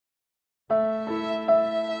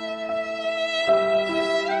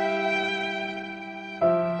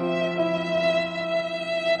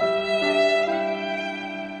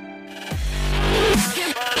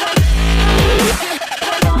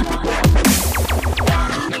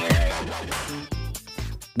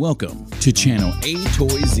Welcome to channel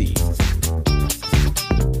AToyZ.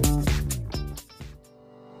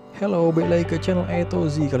 Halo, balik lagi ke channel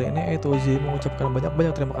AToyZ. Kali ini AToyZ mengucapkan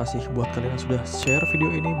banyak-banyak terima kasih buat kalian yang sudah share video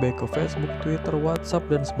ini baik ke Facebook, Twitter, WhatsApp,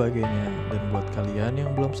 dan sebagainya. Dan buat kalian yang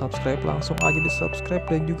belum subscribe, langsung aja di subscribe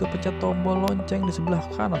dan juga pencet tombol lonceng di sebelah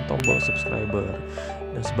kanan tombol subscriber.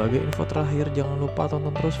 Dan sebagai info terakhir, jangan lupa tonton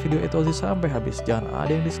terus video AToyZ sampai habis. Jangan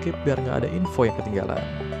ada yang di skip biar nggak ada info yang ketinggalan.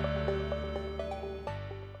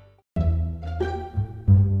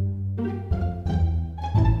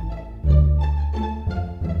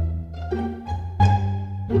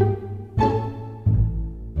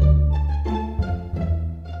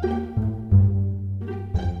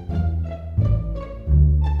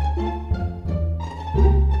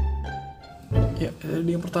 Ya,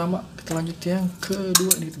 dari yang pertama kita lanjut yang kedua.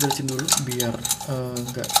 Ini kita beresin dulu biar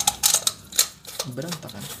nggak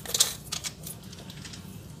berantakan.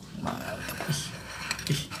 Mantap.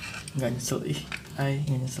 Ih, nggak nyesel. Nggak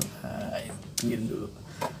nyesel. Pinggir dulu.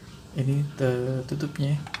 Ini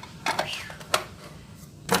tutupnya.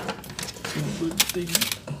 Yang penting.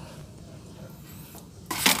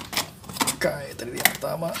 Kayak tadi yang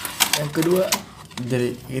pertama, yang kedua.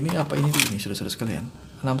 Dari ini apa ini sudah sekalian.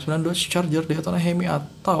 69 Dodge Charger Daytona Hemi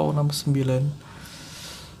atau 69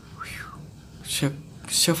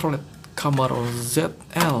 Chevrolet Camaro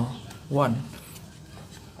ZL1.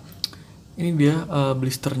 Ini dia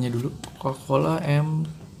blisternya dulu. Coca-Cola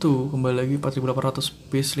M2 kembali lagi 4800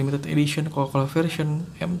 piece limited edition Coca-Cola version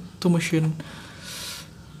M2 Machine.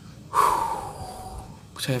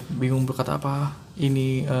 Saya bingung berkata apa.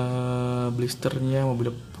 Ini blisternya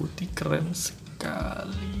mobil putih keren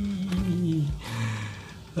sekali.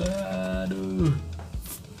 Aduh,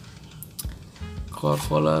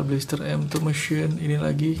 Coca-Cola blister M2 Machine. Ini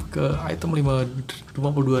lagi ke item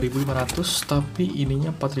 52.500, tapi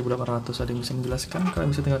ininya 4.800. Ada yang bisa menjelaskan?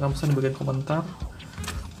 Kalian bisa tinggalkan pesan di bagian komentar.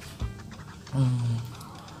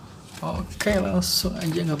 Oke, langsung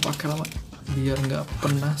aja, nggak pakai lama biar nggak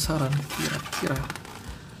penasaran kira-kira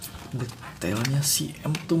detailnya si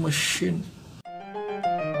M2 Machine.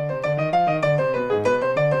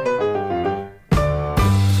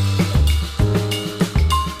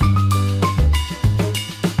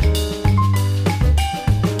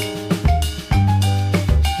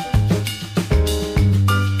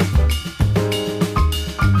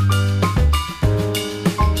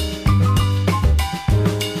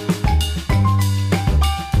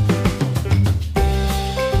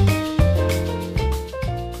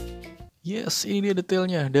 Yes, ini dia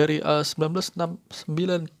detailnya dari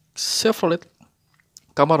 1969 Chevrolet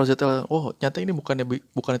Camaro ZL. Oh, nyata ini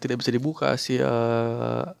bukannya tidak bisa dibuka si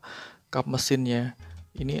kap mesinnya.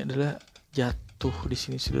 Ini adalah jatuh di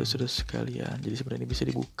sini sudah sekalian. Jadi sebenarnya ini bisa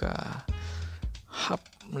dibuka.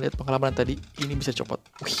 Melihat pengalaman tadi, ini bisa copot.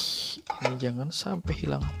 Wih, ini jangan sampai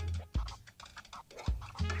hilang.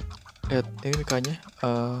 Lihat, ini mikanya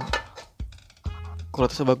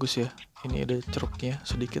kualitasnya bagus ya. Ini ada ceruknya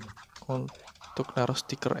sedikit untuk naruh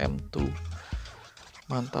stiker M2.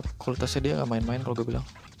 Mantap, kualitasnya dia nggak main-main kalau gue bilang.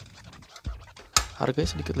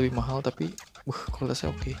 Harganya sedikit lebih mahal tapi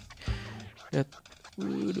kualitasnya oke. Lihat,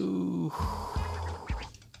 waduh,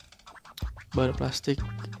 bahan plastik.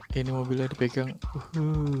 Ini mobilnya dipegang,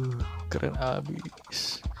 keren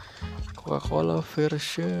abis. Coca-Cola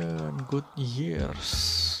version good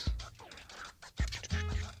years.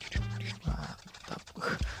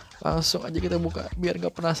 Langsung aja kita buka biar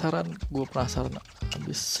gak penasaran. Gue penasaran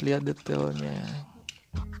habis lihat detailnya.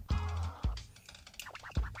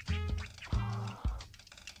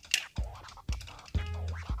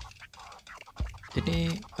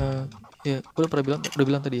 Ini ya udah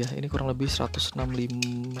bilang tadi ya, ini kurang lebih 165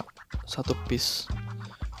 satu piece.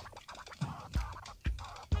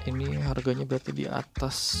 Ini harganya berarti di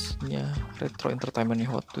atasnya Retro Entertainment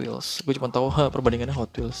Hot Wheels. Gue cuma tahu perbandingannya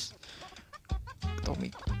Hot Wheels.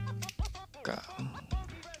 Atomic.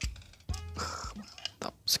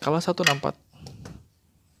 Mantap. Skala 1/64.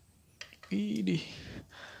 Ini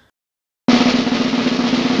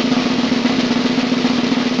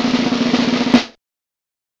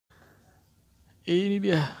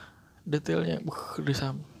dia detailnya. Di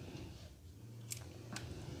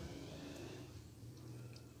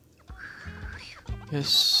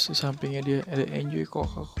yes, di sampingnya dia ada Enjoy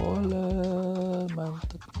Coca-Cola.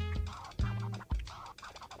 Mantap.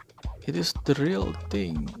 It is the real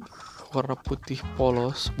thing. Warna putih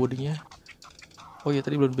polos bodinya. Oh iya,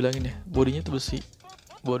 tadi belum bilangin ya, bodinya tuh besi.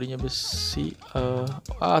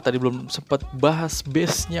 Tadi belum sempat bahas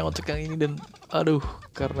base-nya untuk yang ini. Dan aduh,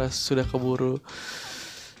 karena sudah keburu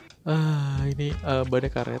Ini bannya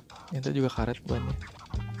karet. Ini juga karet bannya.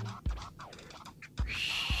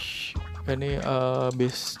 ini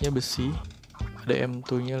base nya besi, ada M2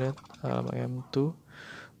 nya, lihat M2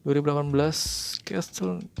 2018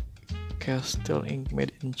 Castle Ink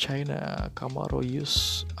made in China, Camaro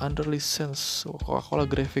use under license Coca-Cola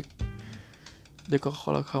graphic, the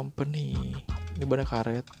Coca-Cola company. Ini bannya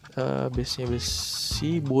karet, base nya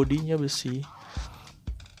besi, bodinya besi.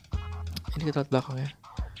 Ini kita lihat belakangnya,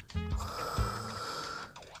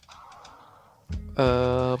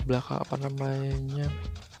 belakang apa namanya,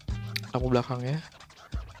 lampu belakangnya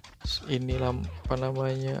ini apa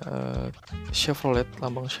namanya, Chevrolet,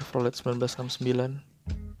 lambang Chevrolet 1969.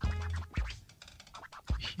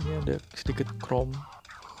 Ini ada sedikit chrome,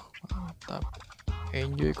 mantap.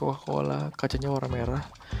 Enjoy Coca-Cola, kacanya warna merah,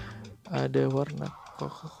 ada warna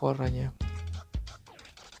Coca-Colanya,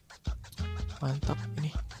 mantap. Ini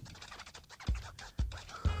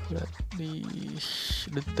lihat di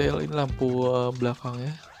detail, ini lampu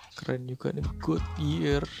belakangnya keren juga nih,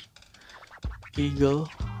 Goodyear Eagle,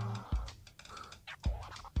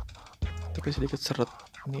 tapi sedikit seret.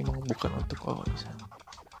 Ini emang bukan untuk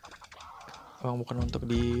emang bukan untuk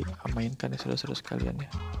dimainkan ya saudara-saudara sekalian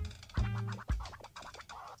ya.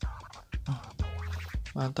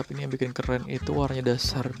 Mantap. Ini yang bikin keren itu warnanya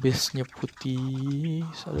dasar base nya putih,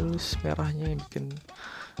 salus merahnya yang bikin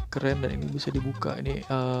keren, dan ini bisa dibuka. Ini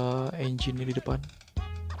engine di depan.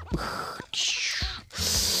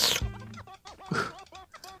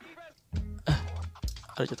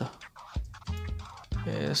 Ada jatuh.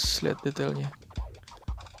 Yes, lihat detailnya.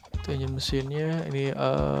 Itu engine mesinnya. Ini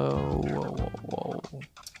wow.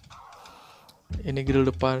 Ini grill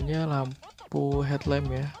depannya, lampu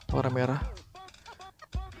headlamp ya, warna merah.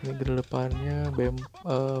 Ini grill depannya,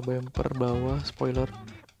 bumper bawah, spoiler.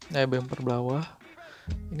 Bumper bawah.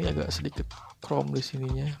 Ini agak sedikit chrome di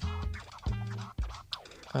sininya.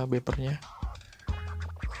 Bumpernya.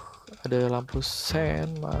 Ada lampu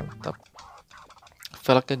sen, mantap.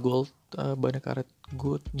 Velgnya gold, banyak karet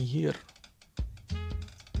Goodyear.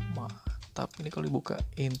 Mantap. Ini kalau dibuka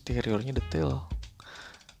interiornya detail.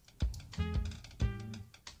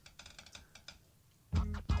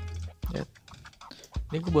 Lihat.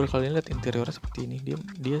 Ini gue baru kali ini lihat interiornya seperti ini.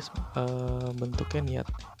 Dia bentuknya niat.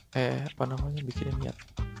 Apa namanya, bikinnya niat.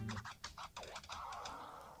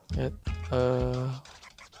 Lihat.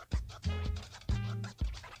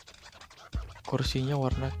 Kursinya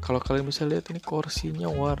warna, kalau kalian bisa lihat ini kursinya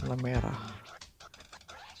warna merah.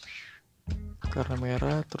 Karena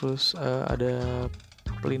merah, terus ada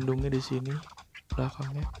pelindungnya di sini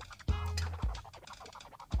belakangnya.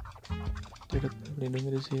 Tidak,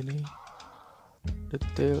 pelindungnya di sini.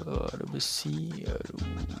 Detail, ada besi,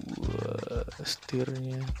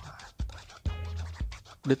 setirnya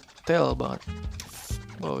detail banget.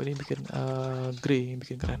 Wow, ini bikin grey,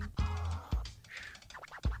 bikin keren.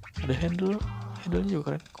 Ada handle-nya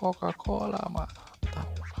juga keren, Coca-Cola, mantap.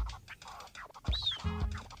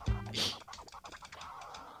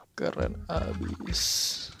 Keren abis.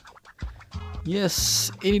 Yes,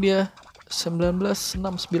 ini dia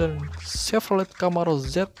 1969 Chevrolet Camaro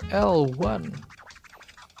ZL1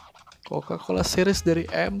 Coca-Cola series dari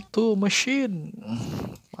M2 Machine.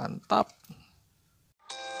 Mantap.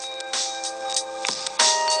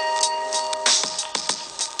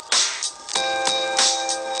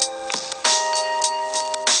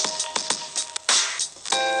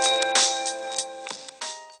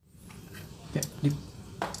 Ya,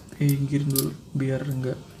 dipinggirin dulu biar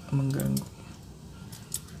nggak mengganggu.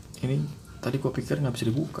 Ini tadi gua pikir nggak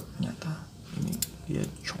bisa dibuka, ternyata ini dia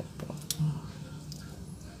copot.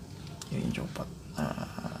 Ini copot.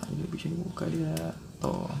 Nah, jadi bisa dibuka dia.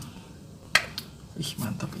 Tuh. Ih,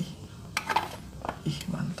 mantap ih. Ih,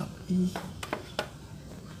 mantap ih.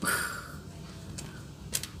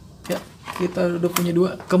 Ya, kita udah punya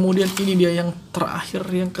dua. Kemudian ini dia yang terakhir,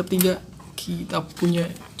 yang ketiga. Kita punya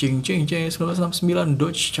 1969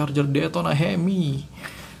 Dodge Charger Daytona Hemi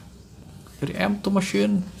dari M2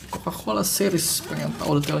 Machine Coca-Cola series. Pengen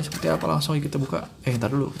tahu detailnya seperti apa, langsung kita buka. Ntar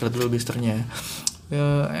dulu, kita lihat dulu blisternya.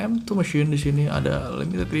 M2 Machine di sini ada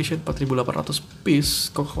limited edition 4.800 piece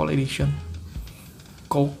Coca-Cola edition.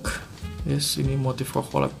 Coke. Yes, ini motif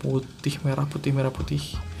Coca-Cola putih merah putih.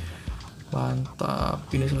 Mantap.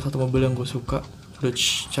 Ini salah satu mobil yang gue suka,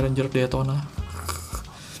 Dodge Charger Daytona.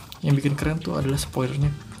 Yang bikin keren tuh adalah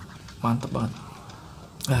spoilernya, mantap banget.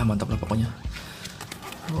 Mantap lah pokoknya.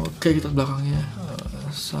 Oke, kita belakangnya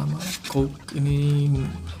sama Coke. Ini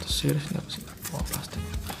satu series, ini apa sih? Oh, plastik.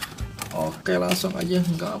 Oke, langsung aja,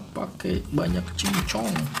 nggak pakai banyak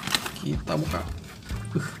cincong, kita buka.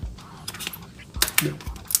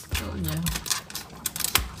 Detailnya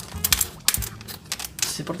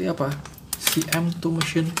seperti apa si M2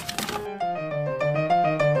 Machine.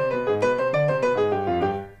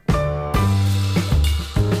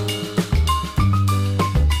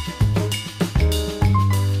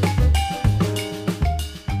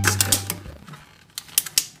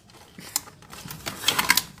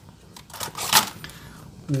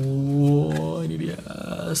 Wow, ini dia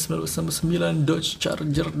 1999 Dodge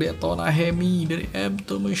Charger Daytona Hemi dari M2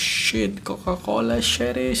 Machines Coca-Cola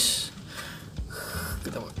series.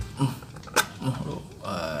 Kita wow,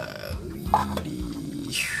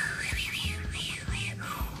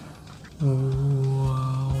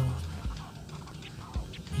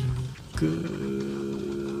 ini keren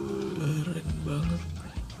banget.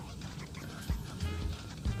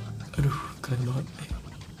 Aduh, keren banget.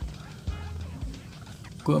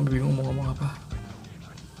 Gue sampai bingung mau ngomong apa.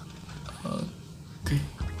 Oke,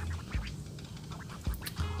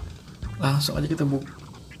 langsung aja kita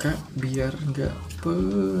buka biar nggak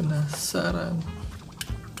penasaran.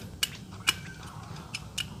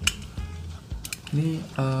 Ini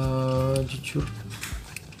jujur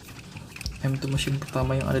M2 Machine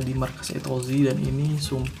pertama yang ada di markas AToyZ, dan ini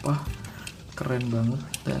sumpah keren banget,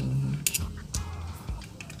 dan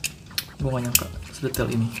gue gak nyangka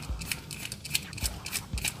sedetail ini.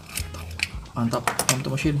 Mantap,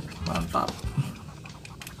 M2 Machine, mantap.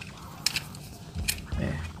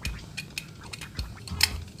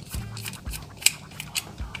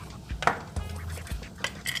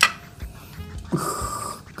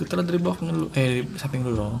 Kita lihat dari belakang dulu, samping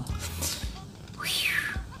dulu dong.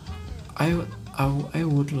 I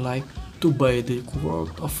would like to buy the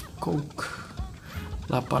world of Coke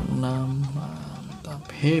 86. Mantap.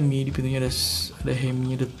 Hemi, di pintunya ada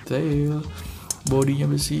Hemi detail, bodinya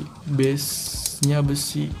besi, base-nya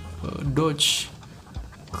besi, Dodge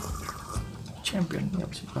Champion ya,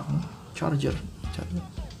 besi belakang, Charger.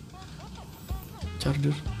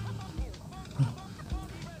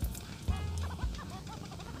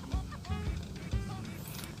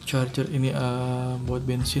 Charger ini buat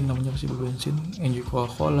bensin, namanya pasti buat bensin. Engine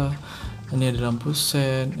coca-cola. Ini ada lampu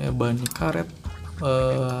sen, ban karet,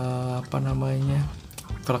 apa namanya,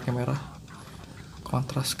 velgnya merah,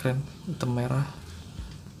 kontras keren, hitam merah.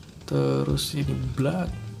 Terus ini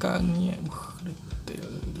belakangnya,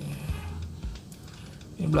 detailnya.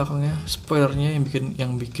 Ini belakangnya, spoilernya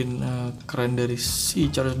yang bikin keren dari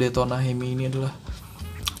si Charger Daytona Hemi ini adalah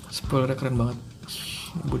spoilernya keren banget.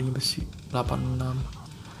 Bodinya besi 86.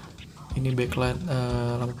 Ini backlight,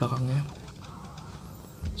 lampu belakangnya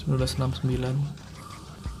 1969.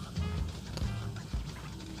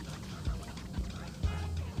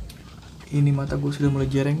 Ini mata gue sudah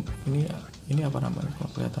mulai jereng. Ini apa namanya?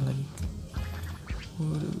 Kalau kelihatan lagi.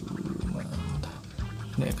 Waduh, mantap.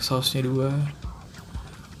 Ini exhaustnya 2.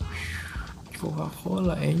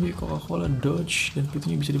 Coca-Cola, enjoy Coca-Cola Dodge, dan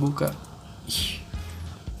pintunya bisa dibuka.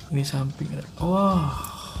 Ini samping ada.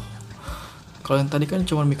 Wah. Kalau yang tadi kan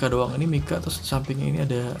cuma Mika doang, ini Mika, terus sampingnya ini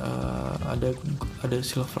ada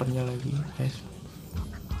silvernya lagi, guys.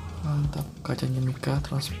 Mantap, kacanya Mika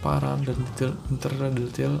transparan dan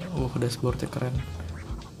detail. Dashboardnya keren,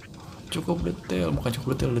 cukup detail, bukan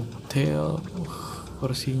cukup detail.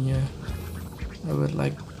 Kursinya, I would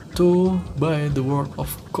like to buy the world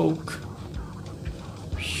of Coke.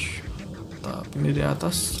 Tapi ini di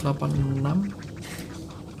atas 86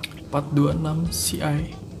 426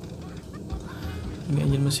 CI. Ini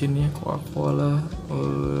engine mesinnya coca-cola.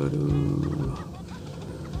 Waduh,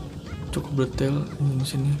 cukup detail engine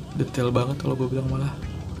mesinnya, detail banget kalau gue bilang malah.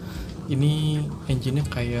 Ini engine-nya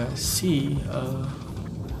kayak si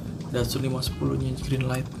Datsun 510 nya green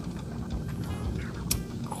light.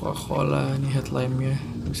 Coca-Cola, ini headlamp-nya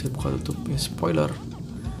bisa buka tutup, ini spoiler.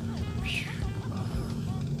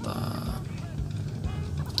 Mantap.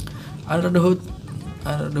 Under the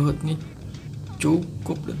hood-nya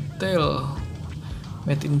cukup detail.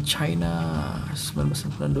 Made in China,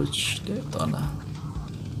 1999 Dodge Daytona,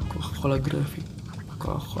 Coca-Cola graphic,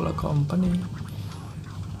 Coca-Cola company.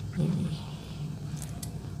 Ini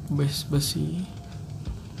base besi,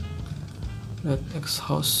 lihat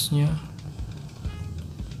exhaustnya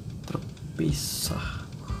terpisah,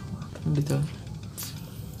 detailnya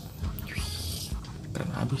keren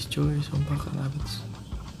abis coy, sumpah keren abis,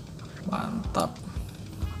 mantap.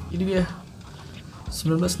 Ini dia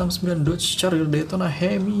 1969 Dodge Charger Daytona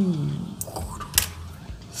Hemi.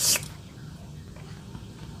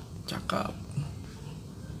 Cakep.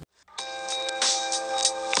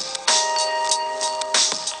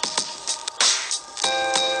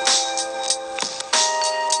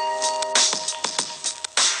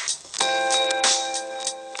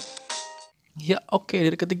 Ya oke,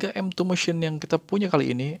 dari ketiga M2 Machine yang kita punya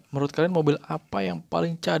kali ini, menurut kalian mobil apa yang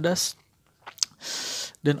paling cadas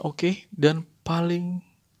dan dan paling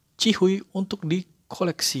cihuy untuk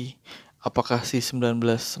dikoleksi? Apakah si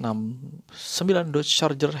 1969 Dodge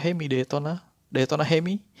Charger Hemi Daytona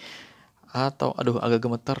Hemi, atau agak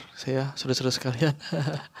gemetar saya, saudara-saudara sekalian,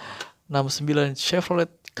 69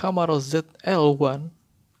 Chevrolet Camaro ZL1,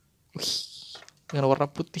 Wih, dengan warna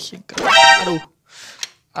putih yang keren. Aduh.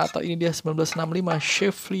 Atau ini dia 1965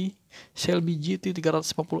 Chevrolet Shelby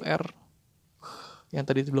GT350R. Yang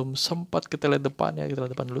tadi belum sempat kita lihat depannya. Kita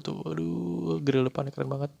lihat depan dulu tuh. Aduh, grill depannya keren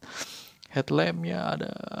banget. Headlampnya,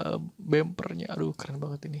 ada bumpernya. Aduh, keren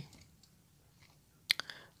banget ini.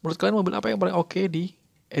 Menurut kalian mobil apa yang paling oke di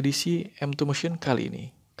edisi M2 Machine kali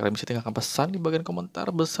ini? Kalian bisa tinggalkan pesan di bagian komentar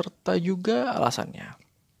beserta juga alasannya.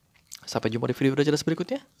 Sampai jumpa di video jelas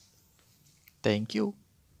berikutnya. Thank you.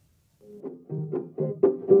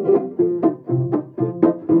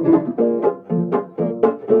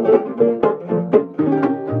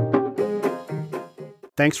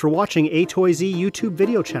 Thanks for watching AToyZ YouTube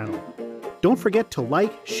video channel. Don't forget to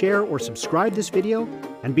like, share, or subscribe this video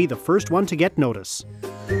and be the first one to get notice.